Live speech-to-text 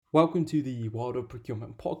Welcome to the World of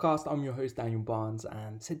Procurement podcast. I'm your host, Daniel Barnes,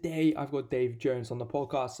 and today I've got Dave Jones on the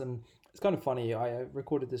podcast. And it's kind of funny, I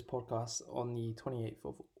recorded this podcast on the 28th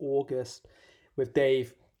of August with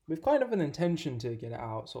Dave with kind of an intention to get it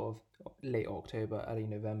out sort of late October, early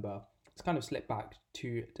November. It's kind of slipped back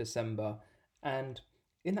to December. And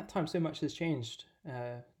in that time, so much has changed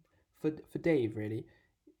for Dave, really,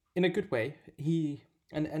 in a good way.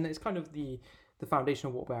 And it's kind of the foundation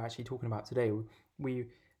of what we're actually talking about today. We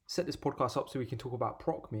set this podcast up so we can talk about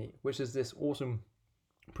Procme, which is this awesome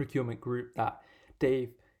procurement group that Dave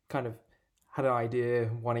kind of had an idea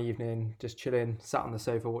one evening, just chilling, sat on the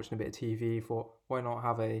sofa watching a bit of TV, thought, why not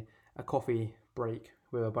have a coffee break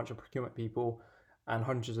with a bunch of procurement people, and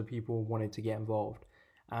hundreds of people wanted to get involved.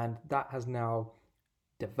 And that has now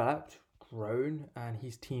developed, grown, and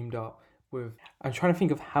he's teamed up with, I'm trying to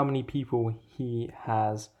think of how many people he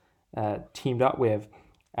has teamed up with.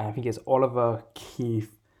 And I think it's Oliver,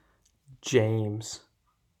 Keith, James,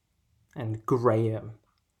 and Graham,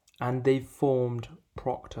 and they've formed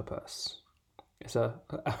Proctopus. It's a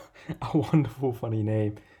wonderful, funny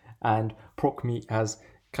name, and Procme has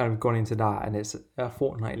kind of gone into that, and it's a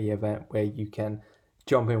fortnightly event where you can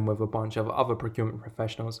jump in with a bunch of other procurement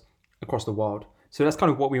professionals across the world. So that's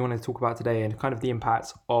kind of what we want to talk about today, and kind of the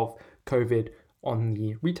impacts of COVID on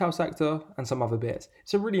the retail sector and some other bits.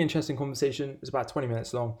 It's a really interesting conversation. It's about 20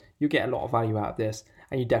 minutes long. You get a lot of value out of this,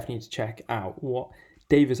 and you definitely need to check out what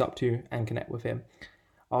Dave is up to and connect with him.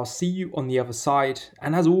 I'll see you on the other side.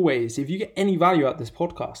 And as always, if you get any value out of this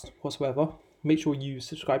podcast whatsoever, make sure you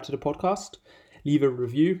subscribe to the podcast, leave a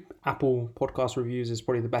review. Apple Podcast Reviews is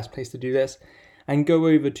probably the best place to do this. And go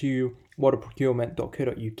over to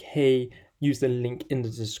waterprocurement.co.uk, use the link in the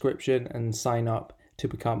description and sign up to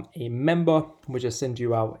become a member. We'll just send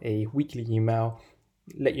you out a weekly email,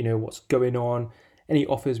 let you know what's going on, any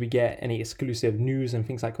offers we get, any exclusive news and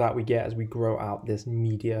things like that we get as we grow out this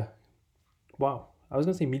media. Wow, I was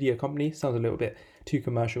going to say media company, sounds a little bit too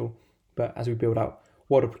commercial, but as we build out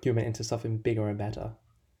water procurement into something bigger and better.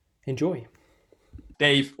 Enjoy.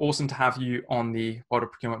 Dave, awesome to have you on the Water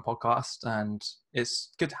Procurement podcast, and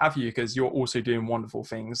it's good to have you because you're also doing wonderful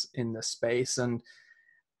things in this space. And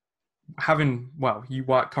you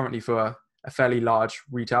work currently for a fairly large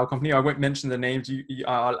retail company. I won't mention the names.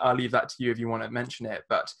 I'll leave that to you if you want to mention it.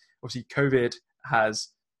 But obviously, COVID has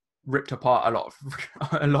ripped apart a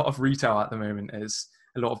lot of retail at the moment. As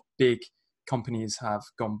a lot of big companies have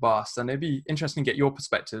gone bust, and it'd be interesting to get your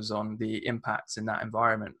perspectives on the impacts in that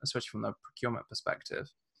environment, especially from the procurement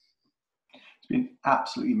perspective. It's been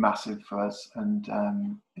absolutely massive for us, and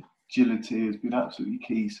agility has been absolutely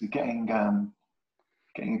key. So getting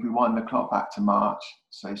if we wind the clock back to March,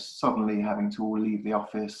 so suddenly having to all leave the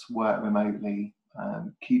office, work remotely,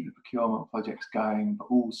 keep the procurement projects going, but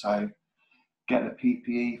also get the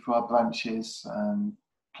PPE for our branches,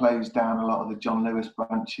 close down a lot of the John Lewis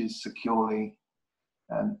branches securely,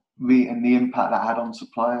 and the impact that had on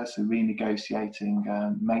suppliers, so renegotiating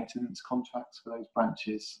maintenance contracts for those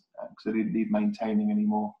branches because they didn't need maintaining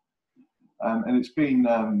anymore. And it's been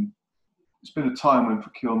a time when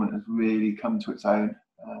procurement has really come to its own,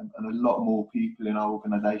 and a lot more people in our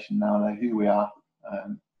organisation now know who we are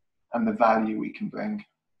and the value we can bring.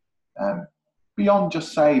 Beyond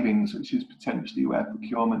just savings, which is potentially where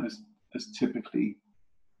procurement has typically,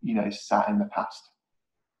 sat in the past.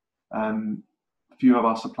 A few of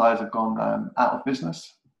our suppliers have gone out of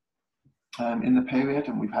business in the period,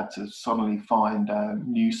 and we've had to suddenly find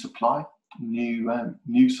new suppliers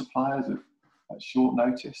at short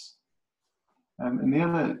notice. And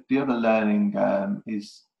the other learning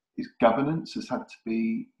is governance has had to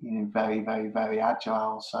be very, very, very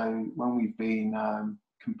agile. So when we've been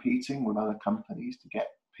competing with other companies to get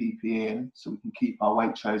PPE in, so we can keep our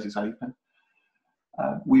Waitroses open,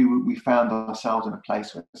 we found ourselves in a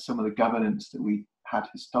place where some of the governance that we had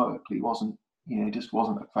historically wasn't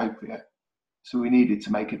appropriate. So we needed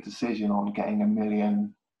to make a decision on getting 1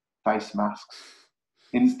 million face masks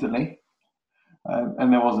instantly.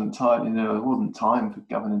 And there wasn't time for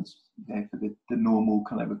governance, for the normal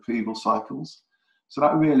kind of approval cycles. So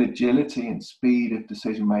that real agility and speed of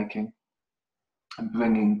decision making and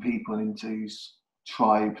bringing people into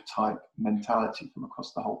tribe type mentality from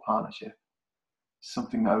across the whole partnership is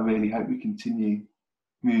something that I really hope we continue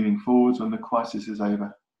moving forwards when the crisis is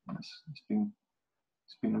over. It's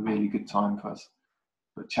been a really good time for us,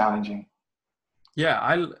 but challenging. Yeah,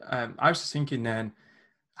 I was just thinking then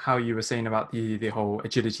how you were saying about the whole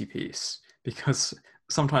agility piece, because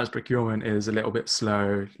sometimes procurement is a little bit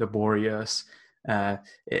slow, laborious,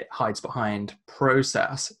 it hides behind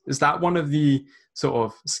process. Is that one of the sort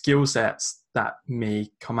of skill sets that may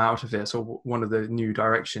come out of this, or one of the new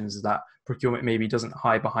directions, is that procurement maybe doesn't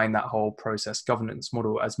hide behind that whole process governance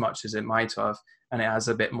model as much as it might have, and it has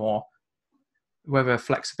a bit more, whether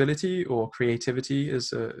flexibility or creativity is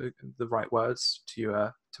the right words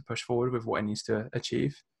to push forward with what it needs to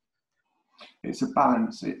achieve. It's a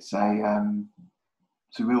balance. It's a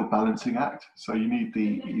real balancing act. So you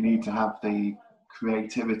need to have the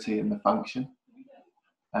creativity in the function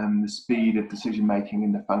and the speed of decision making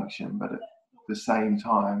in the function, but at the same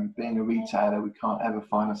time, being a retailer, we can't ever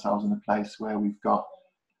find ourselves in a place where we've got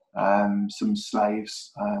some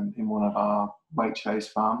slaves in one of our Waitrose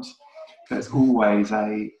farms. So it's always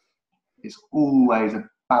a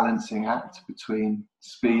balancing act between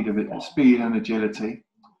speed and agility,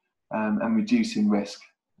 and reducing risk,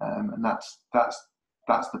 and that's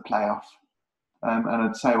the playoff. And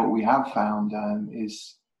I'd say what we have found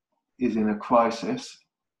is in a crisis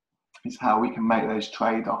is how we can make those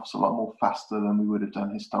trade-offs a lot more faster than we would have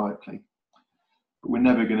done historically. But we're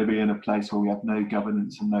never going to be in a place where we have no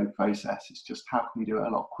governance and no process. It's just how can we do it a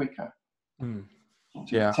lot quicker to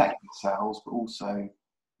protect ourselves, but also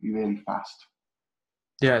be really fast.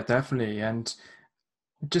 Yeah, definitely. And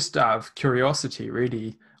just out of curiosity,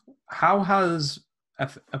 really, how has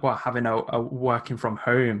having a working from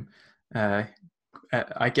home,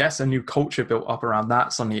 I guess a new culture built up around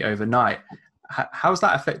that suddenly overnight? How's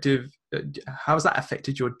that affected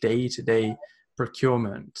your day-to-day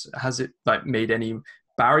procurement? Has it made any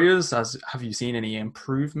barriers? Have you seen any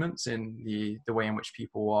improvements in the way in which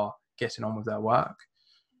people are getting on with their work?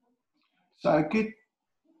 So a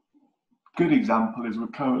good example is we're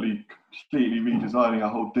currently completely redesigning our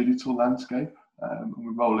whole digital landscape, and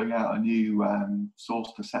we're rolling out a new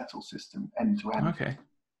source to settle system end to end. Okay.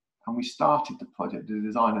 And we started the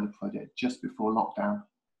design of the project just before lockdown.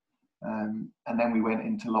 And then we went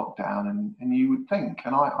into lockdown, and you would think,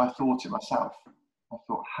 and I thought it myself, I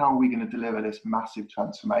thought, how are we going to deliver this massive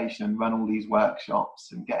transformation and run all these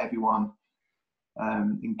workshops and get everyone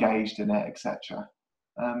engaged in it, etc.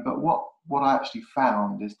 But what I actually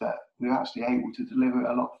found is that we're actually able to deliver it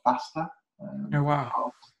a lot faster. Oh,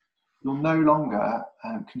 wow. You're no longer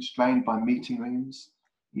constrained by meeting rooms.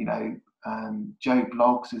 Joe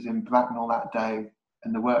Bloggs is in Bracknell that day,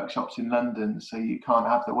 and the workshop's in London, so you can't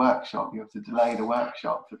have the workshop. You have to delay the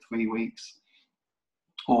workshop for 3 weeks,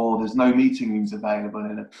 or there's no meeting rooms available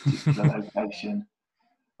in a particular location.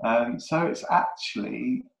 So it's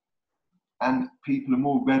actually, and people are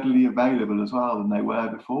more readily available as well than they were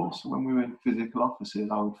before. So when we were in physical offices,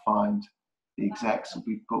 I would find the execs would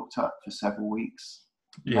be booked up for several weeks.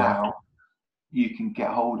 Yeah. Now you can get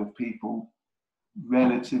hold of people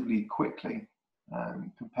relatively quickly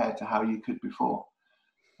compared to how you could before.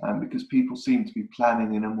 Because people seem to be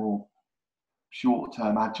planning in a more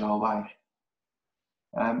short-term, agile way.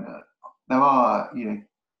 There are,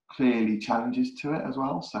 clearly challenges to it as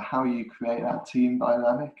well. So how you create that team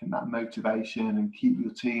dynamic and that motivation and keep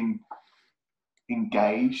your team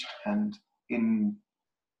engaged and in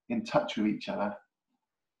touch with each other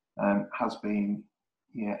has been,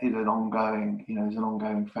 is an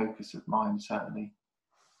ongoing focus of mine, certainly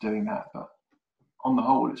doing that. But on the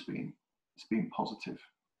whole, it's been positive.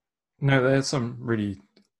 No, there's some really,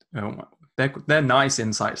 they're nice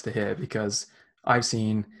insights to hear, because I've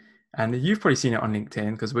seen, and you've probably seen it on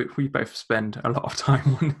LinkedIn, because we both spend a lot of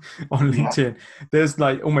time on LinkedIn. Yeah. There's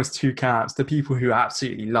almost two camps: the people who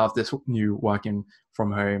absolutely love this new working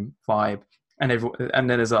from home vibe, and then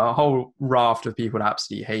there's a whole raft of people that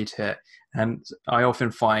absolutely hate it. And I often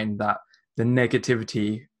find that the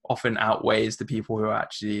negativity often outweighs the people who are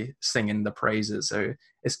actually singing the praises. So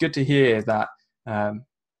it's good to hear that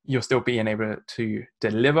you're still being able to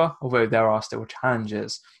deliver, although there are still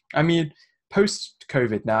challenges. I mean,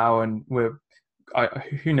 post-COVID now, and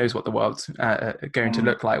who knows what the world's going to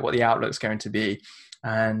look like, what the outlook's going to be.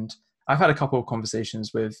 And I've had a couple of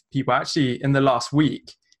conversations with people actually in the last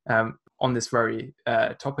week on this very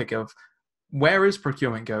topic of where is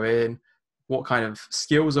procurement going, what kind of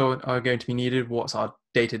skills are going to be needed, what's our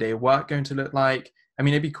day-to-day work going to look like. I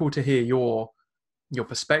mean, it'd be cool to hear your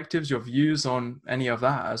perspectives, your views on any of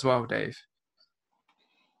that as well, Dave.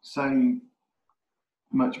 So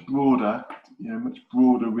much broader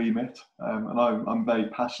remit, and I'm very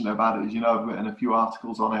passionate about it. As you know, I've written a few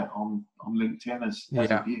articles on it on LinkedIn as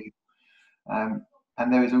have you.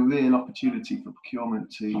 And there is a real opportunity for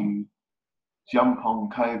procurement to jump on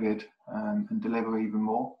COVID and deliver even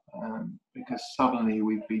more, because suddenly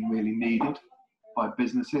we've been really needed by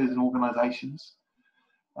businesses and organisations.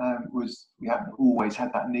 We haven't always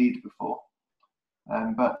had that need before,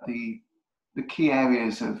 but the key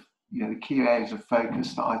areas of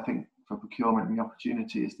focus that I think for procurement and the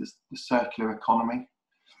opportunity is the circular economy.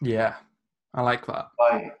 Yeah, I like that.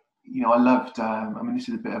 I loved. I mean, this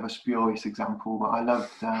is a bit of a spurious example, but I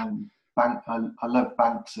loved I love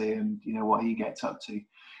Banksy and what he gets up to.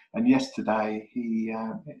 And yesterday,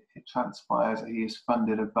 it transpires that he has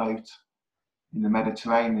funded a boat in the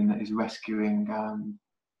Mediterranean that is rescuing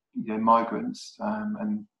migrants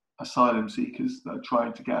and asylum seekers that are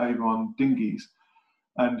trying to get over on dinghies.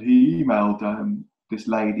 And he emailed this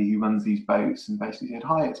lady who runs these boats and basically said,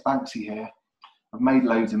 "Hi, it's Banksy here. I've made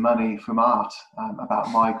loads of money from art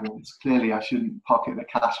about migrants. Clearly, I shouldn't pocket the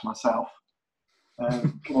cash myself.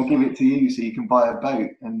 Can I give it to you so you can buy a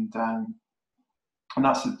boat?" And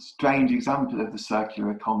that's a strange example of the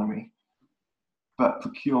circular economy. But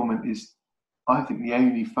procurement is, I think, the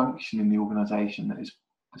only function in the organisation that is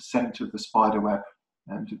the centre of the spider web,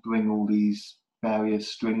 and to bring all these various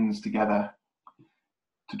strings together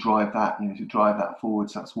to drive that forward.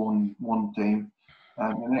 So that's one theme.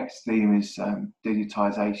 The next theme is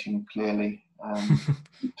digitisation. Clearly,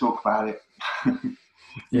 we talk about it.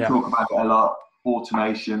 We talk about it a lot.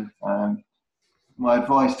 Automation. My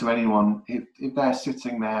advice to anyone, if they're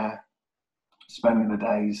sitting there spending the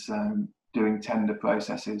days doing tender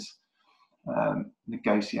processes,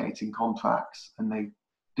 negotiating contracts, and they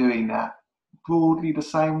doing that broadly the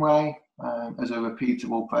same way as a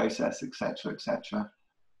repeatable process, etc.,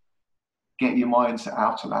 get your mindset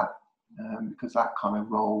out of that, because that kind of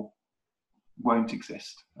role won't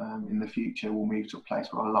exist in the future. We'll move to a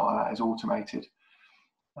place where a lot of that is automated.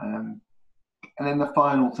 And then the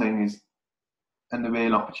final thing is, and the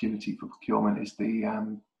real opportunity for procurement is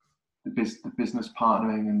the business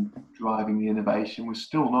partnering and driving the innovation. We're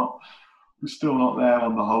still not there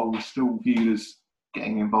on the whole. We're still viewed as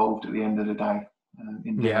getting involved at the end of the day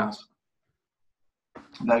in deals.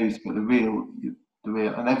 Those, but the real,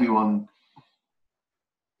 and everyone.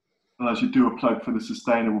 And I should do a plug for the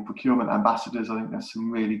Sustainable Procurement Ambassadors. I think there's some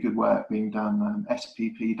really good work being done.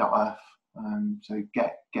 SPP.F. So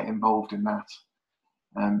get involved in that,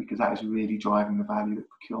 because that is really driving the value that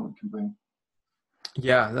procurement can bring.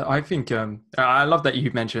 Yeah, I think I love that you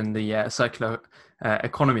mentioned the circular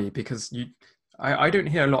economy, because I don't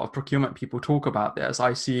hear a lot of procurement people talk about this.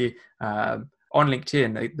 I see on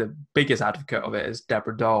LinkedIn the biggest advocate of it is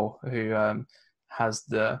Deborah Dole, who has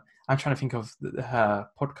I'm trying to think of her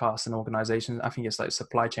podcast and organization. I think it's like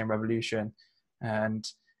Supply Chain Revolution, and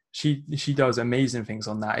she does amazing things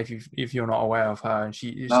on that. If you're not aware of her, and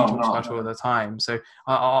she talks about it all the time. So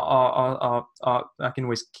I can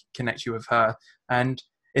always connect you with her, and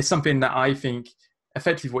it's something that I think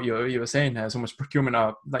effectively what you were saying there is almost procurement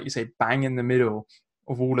are, like you say, bang in the middle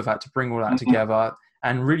of all of that, to bring all that together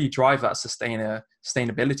and really drive that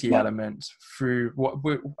sustainability element through what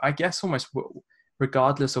I guess almost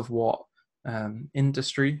regardless of what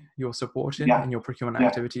industry you're supporting in your procurement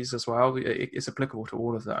activities as well. It's applicable to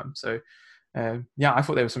all of them. So I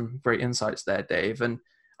thought there were some great insights there, Dave. And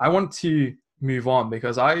I want to move on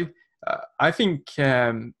because I think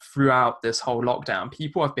throughout this whole lockdown,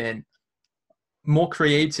 people have been more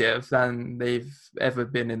creative than they've ever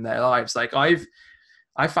been in their lives. Like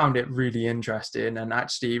I found it really interesting and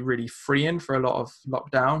actually really freeing for a lot of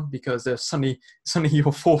lockdown, because there's suddenly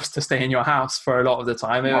you're forced to stay in your house for a lot of the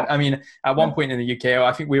time. Yeah. I mean, at one point in the UK,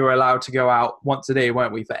 I think we were allowed to go out once a day,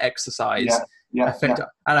 weren't we, for exercise? And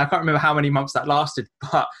I can't remember how many months that lasted,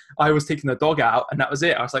 but I was taking the dog out and that was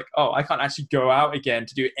it. I was like, oh, I can't actually go out again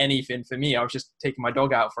to do anything for me. I was just taking my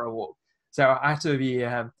dog out for a walk. So I had to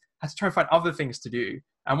try and find other things to do.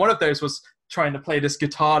 And one of those was trying to play this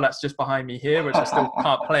guitar that's just behind me here, which I still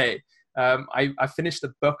can't play. I finished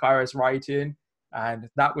the book I was writing, and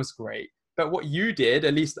that was great. But what you did,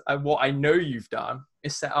 at least what I know you've done,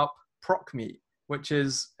 is set up ProcMeet, which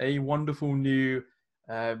is a wonderful new...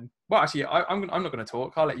 I'm not going to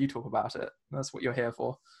talk. I'll let you talk about it. That's what you're here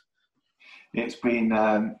for. It's been...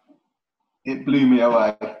 it blew me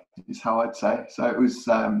away, is how I'd say. So it was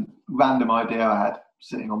a random idea I had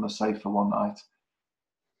sitting on the sofa one night.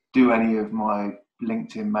 Do any of my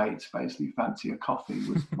LinkedIn mates basically fancy a coffee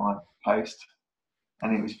was my post,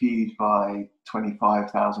 and it was viewed by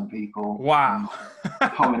 25,000 people. Wow.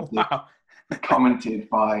 Commented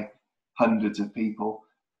by hundreds of people.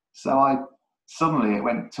 So suddenly it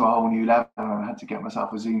went to a whole new level, and I had to get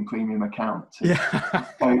myself a Zoom Premium account to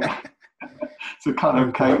kind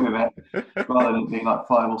of cope with it, rather than being like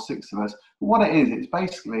 5 or 6 of us. But what it is, it's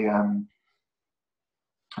basically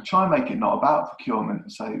I try and make it not about procurement.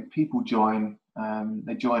 So people join,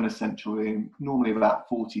 they join a central room, normally about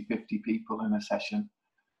 40, 50 people in a session.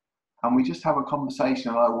 And we just have a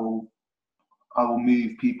conversation. I will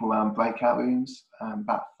move people around breakout rooms,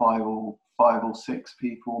 about five 5 or 6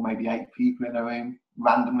 people, maybe 8 people in a room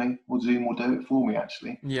randomly, or Zoom will do it for me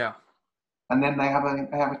actually. Yeah. And then they have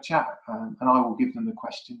a chat, and I will give them the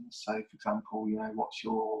questions. So, for example, what's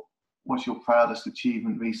your proudest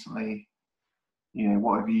achievement recently?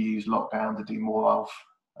 What have you used lockdown to do more of?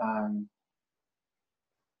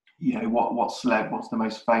 What's the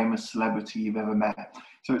most famous celebrity you've ever met?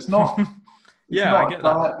 So it's not I get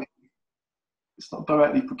that. It's not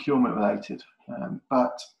directly procurement related,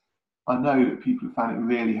 but I know that people have found it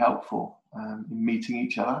really helpful in meeting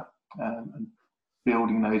each other and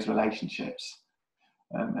building those relationships.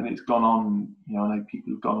 And it's gone on, I know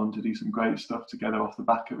people have gone on to do some great stuff together off the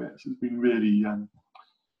back of it. So it's been really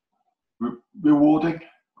rewarding,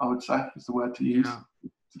 I would say, is the word to use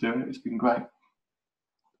to do it. It's been great.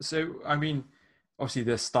 So, I mean, obviously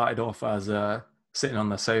this started off as sitting on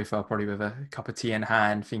the sofa, probably with a cup of tea in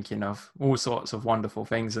hand, thinking of all sorts of wonderful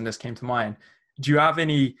things, and this came to mind. Do you have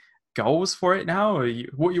any goals for it now? Or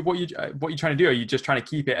what you trying to do? Are you just trying to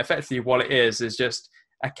keep it effectively what it is just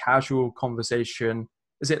a casual conversation?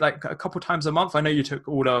 Is it like a couple times a month? I know you took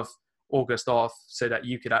all of August off so that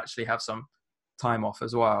you could actually have some time off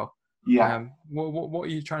as well. Yeah. What are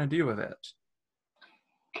you trying to do with it?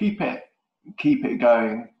 Keep it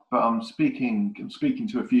going. But I'm speaking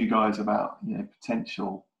to a few guys about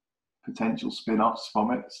potential spin-offs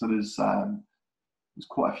from it. So there's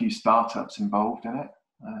quite a few startups involved in it.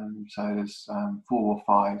 So there's 4 or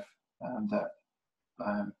 5 that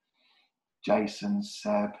Jason,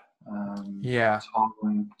 Seb,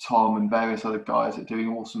 Tom, and various other guys are doing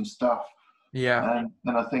awesome stuff. Yeah.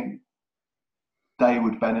 And I think they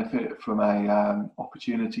would benefit from a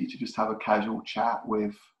opportunity to just have a casual chat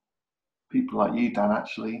with people like you, Dan,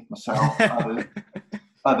 actually, myself,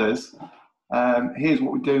 others. Here's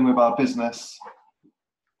what we're doing with our business.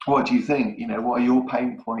 What do you think? What are your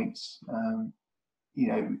pain points?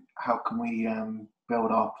 How can we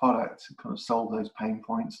build our product and kind of solve those pain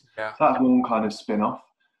points? Yeah. So that's one kind of spin-off.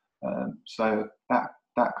 So that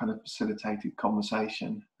kind of facilitated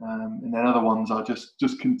conversation. And then other ones are just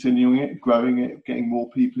continuing it, growing it, getting more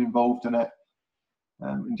people involved in it.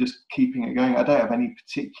 And just keeping it going. I don't have any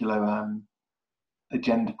particular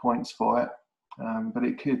agenda points for it, but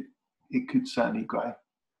it could certainly grow.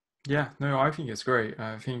 Yeah, no, I think it's great.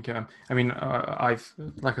 I think, like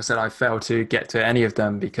I said, I failed to get to any of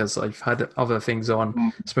them because I've had other things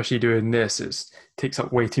on, especially doing this. It takes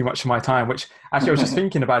up way too much of my time, which actually I was just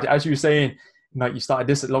thinking about it. As you were saying, like you started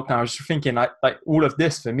this at lockdown, I was just thinking like all of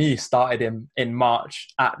this for me started in March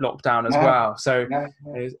at lockdown as well. So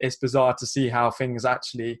it's bizarre to see how things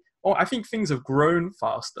actually, I think things have grown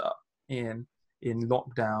faster in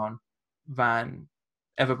lockdown than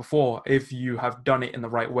ever before if you have done it in the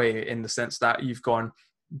right way, in the sense that you've gone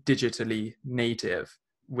digitally native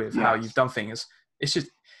with how you've done things. It's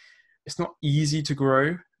not easy to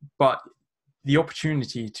grow, but the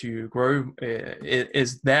opportunity to grow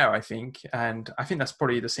is there, I think. And I think that's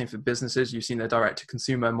probably the same for businesses. You've seen the direct to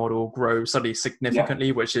consumer model grow suddenly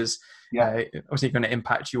significantly, which is obviously going to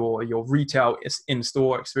impact your retail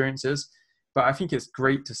in-store experiences. But I think it's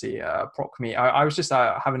great to see Procme. I was just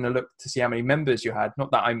having a look to see how many members you had.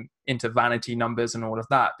 Not that I'm into vanity numbers and all of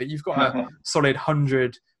that, but you've got a solid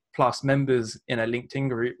 100+ members in a LinkedIn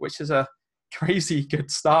group, which is a crazy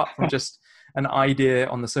good start from just an idea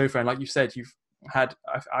on the sofa. And like you said,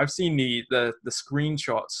 I've seen the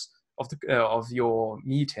screenshots of your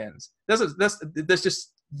meetings. There's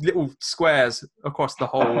just little squares across the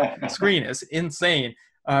whole screen. It's insane.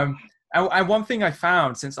 And one thing I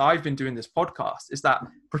found since I've been doing this podcast is that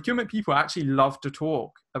procurement people actually love to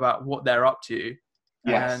talk about what they're up to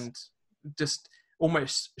and just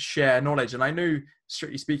almost share knowledge. And I know,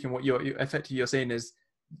 strictly speaking, what you're saying is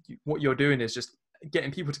what you're doing is just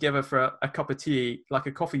getting people together for a cup of tea, like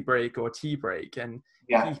a coffee break or a tea break, and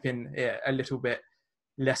keeping it a little bit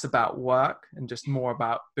less about work and just more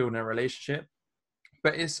about building a relationship.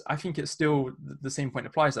 But I think it's still the same point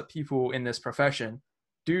applies, that people in this profession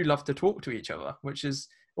do love to talk to each other, which is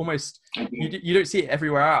almost you don't see it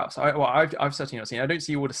everywhere else. I've certainly not seen it. I don't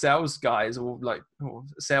see all the sales guys or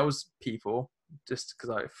sales people, just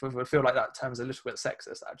because I feel like that term is a little bit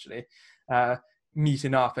sexist actually,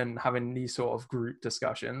 meeting up and having these sort of group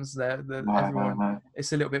discussions. Everyone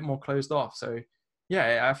it's a little bit more closed off. So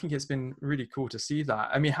yeah, I think it's been really cool to see that.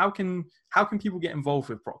 I mean, how can people get involved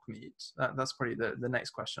with Procme? That's probably the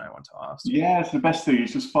next question I want to ask. Yeah, so the best thing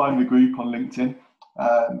is just find the group on LinkedIn.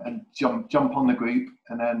 And jump on the group,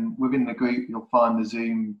 and then within the group you'll find the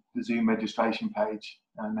Zoom registration page,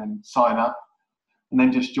 and then sign up, and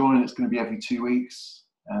then just join. It's going to be every 2 weeks.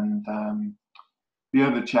 And the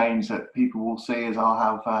other change that people will see is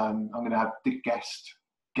I'm going to have guest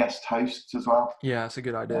guest hosts as well. Yeah, that's a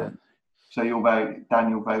good idea. So you're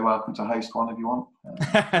very welcome to host one if you want.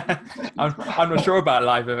 I'm not sure about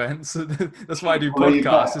live events. That's why I do Well,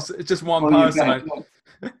 podcasts. It's just one well, person.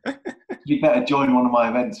 You better join one of my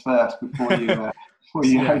events first before you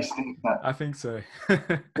host it. I think so.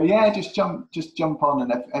 But yeah, just jump on,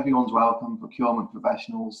 and everyone's welcome. Procurement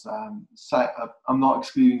professionals. I'm not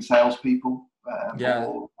excluding salespeople,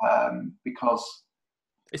 because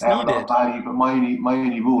it's they have a lot needed. of value. But my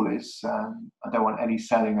only rule is I don't want any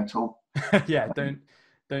selling at all. Yeah,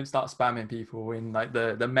 don't start spamming people in like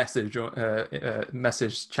the message or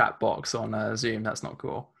message chat box on Zoom. That's not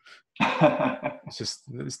cool.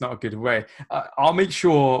 It's not a good way. I'll make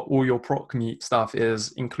sure all your proc meet stuff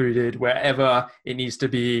is included wherever it needs to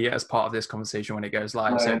be as part of this conversation when it goes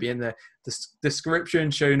live. Right. So it'll be in the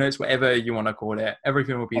description, show notes, whatever you want to call it.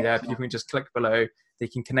 Everything will be there. People can just click below. They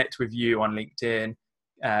can connect with you on LinkedIn,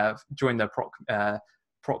 join the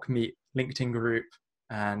proc meet LinkedIn group,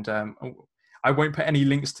 and I won't put any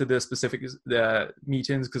links to the specific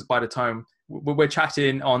meetings, because by the time we're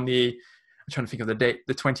chatting on I'm trying to think of the date,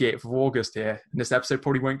 the 28th of August here, and this episode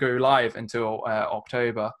probably won't go live until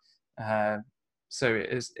October. So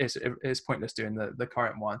it's pointless doing the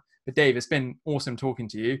current one. But Dave, it's been awesome talking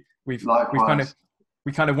to you. We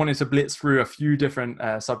kind of wanted to blitz through a few different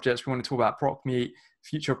subjects. We want to talk about proc meet,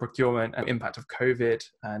 future procurement, and impact of COVID,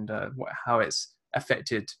 and how it's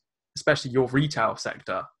affected, especially your retail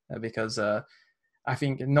sector, because I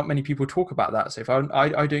think not many people talk about that. So if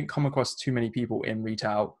I don't come across too many people in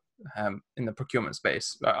retail, in the procurement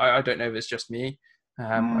space. I don't know if it's just me.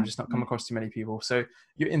 I've just not come across too many people. So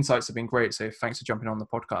your insights have been great. So thanks for jumping on the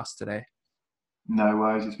podcast today. No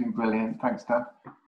worries. It's been brilliant. Thanks, Dan.